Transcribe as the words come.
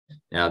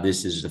Now,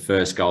 this is the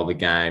first goal of the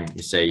game.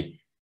 You see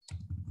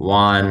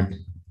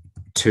 1,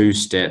 2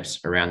 steps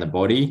around the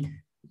body.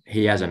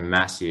 He has a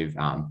massive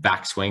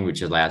backswing,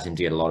 which allows him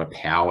to get a lot of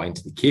power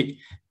into the kick,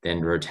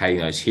 then rotating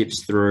those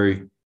hips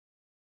through,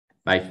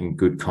 making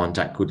good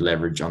contact, good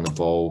leverage on the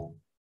ball.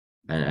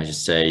 And as you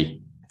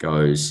see,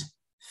 goes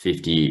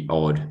 50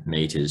 odd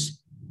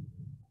meters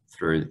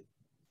through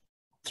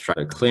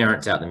the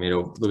clearance out the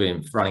middle. Look at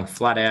him running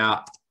flat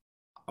out.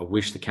 I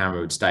wish the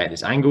camera would stay at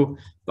this angle,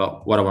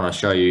 but what I want to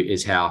show you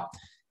is how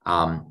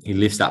he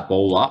lifts that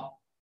ball up.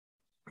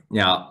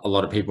 Now, a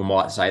lot of people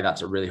might say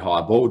that's a really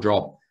high ball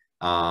drop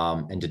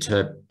and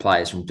deter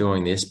players from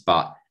doing this,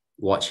 but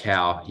watch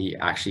how he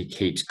actually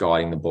keeps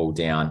guiding the ball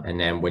down. And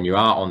then when you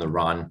are on the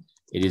run,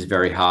 it is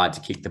very hard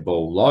to kick the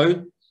ball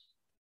low.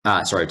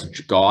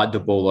 To guide the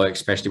ball low,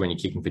 especially when you're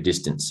kicking for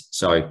distance.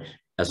 So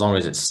as long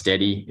as it's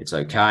steady, it's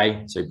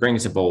okay. So he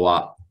brings the ball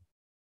up,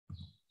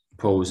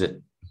 pulls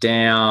it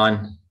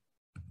down.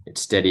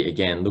 It's steady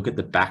again. Look at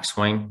the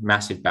backswing,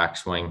 massive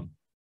backswing,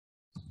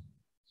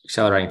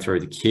 accelerating through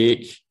the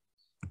kick.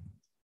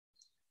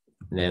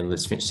 And then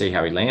let's see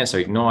how he lands.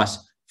 So nice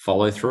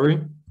follow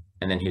through.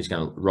 And then he's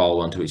going to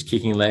roll onto his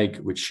kicking leg,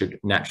 which should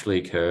naturally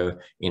occur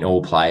in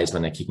all players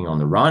when they're kicking on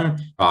the run.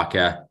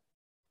 Parker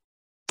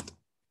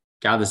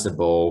gathers the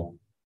ball,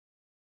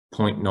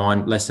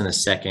 0.9, less than a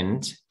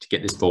second to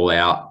get this ball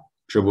out,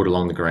 dribbled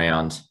along the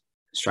ground,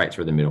 straight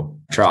through the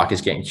middle. Petracca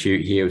is getting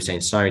cute here. We've seen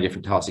so many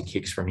different types of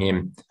kicks from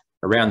him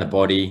around the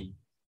body.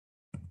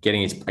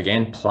 Getting his,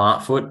 again,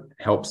 plant foot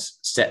helps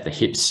set the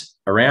hips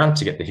around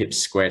to get the hips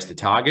square to the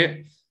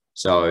target.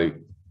 So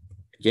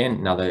again,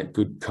 another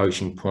good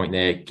coaching point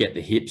there. Get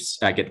the hips,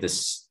 get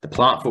the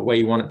plant foot where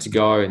you want it to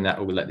go, and that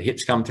will let the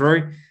hips come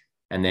through.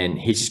 And then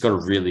he's just got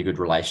a really good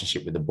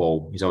relationship with the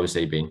ball. He's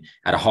obviously been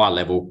at a high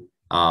level.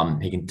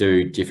 He can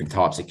do different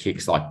types of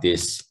kicks like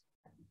this.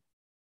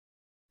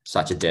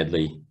 Such a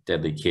deadly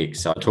kick.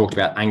 So I talked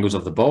about angles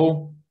of the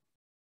ball.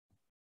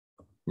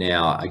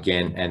 Now,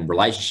 again, and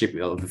relationship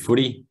with the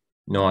footy,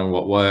 knowing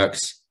what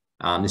works.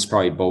 This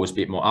probably ball is a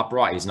bit more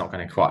upright. He's not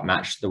going to quite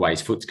match the way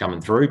his foot's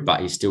coming through,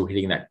 but he's still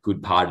hitting that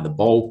good part of the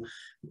ball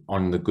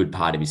on the good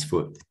part of his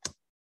foot.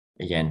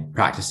 Again,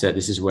 practice it.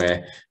 This is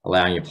where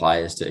allowing your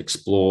players to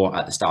explore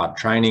at the start of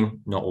training,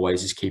 not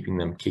always just keeping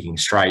them kicking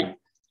straight.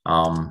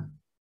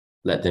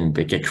 Let them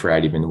get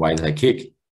creative in the way that they kick.